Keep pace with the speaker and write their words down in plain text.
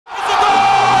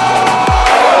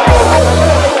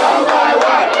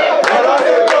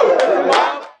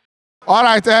All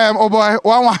right, oh boy,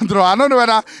 1-1 draw. I don't know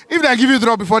whether if they give you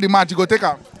draw before the match, you go take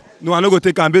him. No, I'm not going to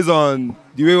take him based on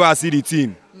the way I see the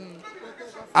team.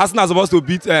 Arsenal is supposed to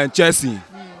beat Chelsea.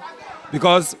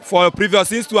 Because for previous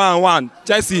since 2-1,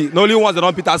 Chelsea, the only ones that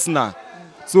don't beat Arsenal.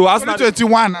 So Arsenal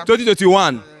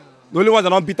 2021. The only ones that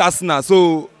don't beat Arsenal.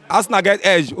 So Arsenal get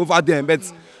edge over them. But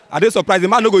are they surprised? The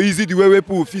match not go easy the way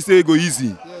people say go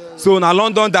easy. So now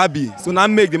London derby. So now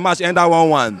make the match end at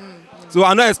 1-1. So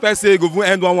I don't expect say go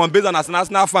end 1-1 based on as an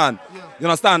Arsenal fan. You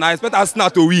understand? I expect Arsenal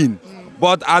to win.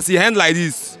 But as he end like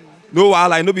this, no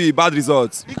while I know be bad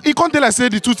results. He can't tell us say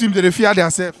the two teams they fear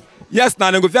themselves. Yes,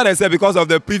 now they go fear themselves because of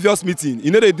the previous meeting.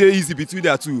 You know they dey easy between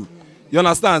their two. You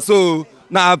understand? So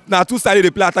now two sides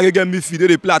they play attacking midfield,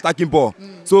 they play attacking ball.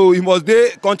 So you must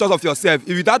be conscious of yourself. If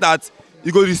you do that,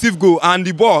 you go receive goal and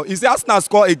the ball. If Arsenal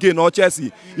score again or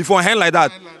Chelsea, if you hand like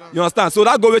that, you understand? So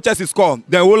that goal where Chelsea score,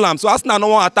 then hold them. So Arsenal no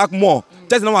want attack more.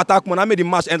 Chelsea no want attack more. That made the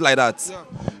match end like that. Yeah.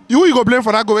 You go blame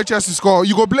for that goal where Chelsea score.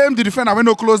 You go blame the defender when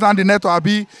no close down the net or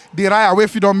be the right away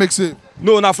if you don't make it.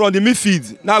 No, now from the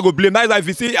midfield. Now I go blame. That is like if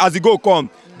you see as the goal come,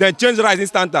 then change right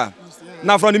instanta.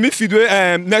 Now from the midfield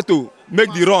where Neto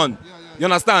make the run. You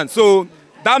understand? So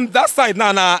that side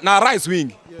now right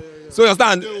wing. So you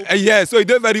understand? Yeah, so it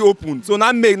is very open. So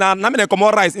now make come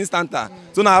on Rice instanta.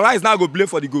 So now Rice now go blame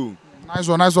for the goal. Nice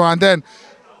one. And then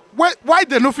why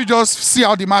they no fit just see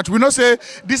out the match? We know say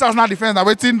this Arsenal defense are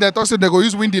waiting. They thought say they go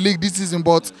use win the league this season,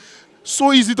 but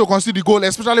so easy to concede the goal,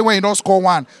 especially when you don't score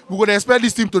one. We would expect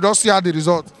this team to just see out the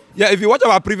result. Yeah, if you watch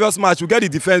our previous match, we get the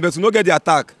defense, but we don't get the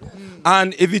attack.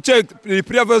 And if you check the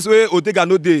previous way, Odega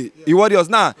no day, he warriors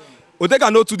now. Odega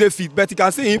no today fit, but you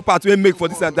can see impact we make for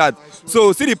this and that.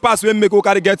 So see the pass we make, we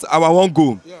carry get our one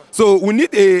goal. So we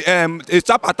need a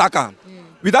sharp attacker.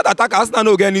 Without attacker, Arsenal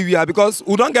no get anywhere because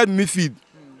we don't get midfield.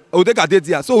 Odega did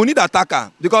here. So we need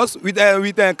attacker because with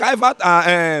Kaivat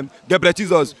and Gabriel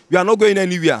Jesus, we are not going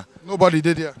anywhere. Nobody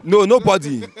did here. No,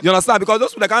 nobody. You understand? Because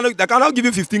those people they cannot give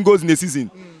you 15 goals in a season.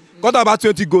 Got about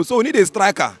 20 goals. So we need a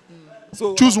striker.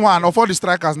 So choose one of all the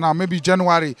strikers now. Maybe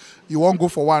January you won't go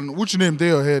for one. Which name they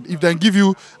your head? If they give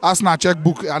you Arsenal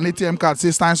checkbook and ATM card,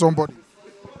 say sign somebody.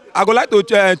 I would like to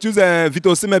choose Victor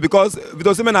Osimhen because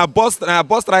Victor Osimhen are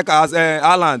boss striker as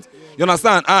Haaland. You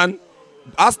understand? And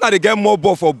Arsenal they get more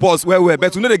ball for boss but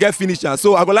we know they get finisher.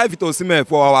 So I would like Victor Osimhen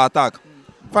for our attack.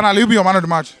 Finally, who be your man of the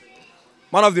match?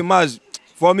 Man of the match,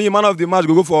 for me, man of the match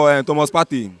go for Thomas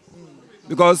Partey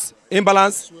because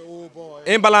imbalance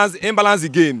the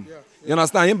game. You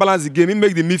understand? Imbalance the game. He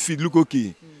make the midfield look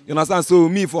okay. You understand? So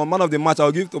me for man of the match,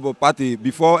 I'll give to Partey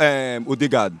before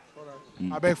Odegaard.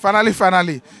 I beg,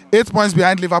 finally, 8 points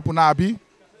behind Liverpool now, Abi?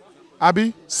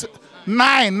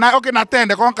 9. Okay, now 10.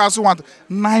 They can't cancel one.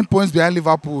 9 points behind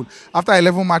Liverpool after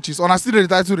 11 matches. On still the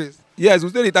title race. Yes, we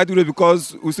still the title race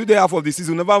because we still there half of the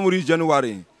season. We never reach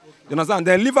January. You understand?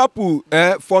 Then Liverpool,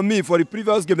 for me, for the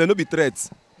previous game, they no be threats.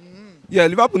 Yeah,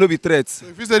 Liverpool no be threats. So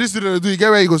if you say this to do, you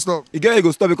get where you go stop. You get where you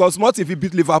go stop because smart if you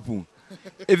beat Liverpool.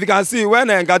 If you can see when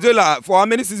Guardiola, for how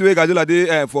many seasons Guardiola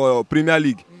did for Premier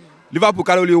League, Liverpool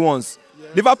carry only once.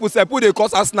 Yes. Liverpool said put the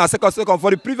cost Arsenal second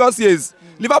for the previous years.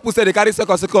 Liverpool said they carry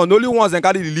second, only once and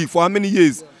carry the league for how many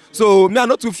years? So me I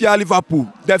not too fear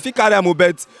Liverpool. They fit carry them,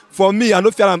 but for me I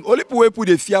no fear them. Only people who put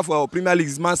the fear for Premier League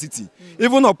is Man City.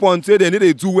 Even upon say they need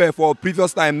to do well for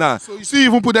previous time now. So you see,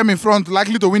 even put them in front,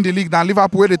 likely to win the league than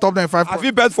Liverpool, where they top them 5 points. I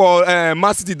feel bet for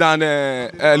Man City than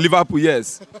Liverpool,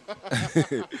 yes.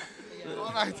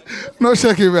 All right. No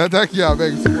shaking, man. Thank you, I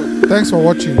beg. Thanks for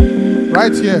watching.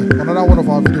 Right here, another one of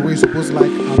our videos where you're supposed to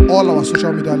like and all our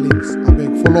social media links. I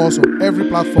beg, follow us on every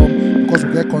platform because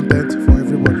we get content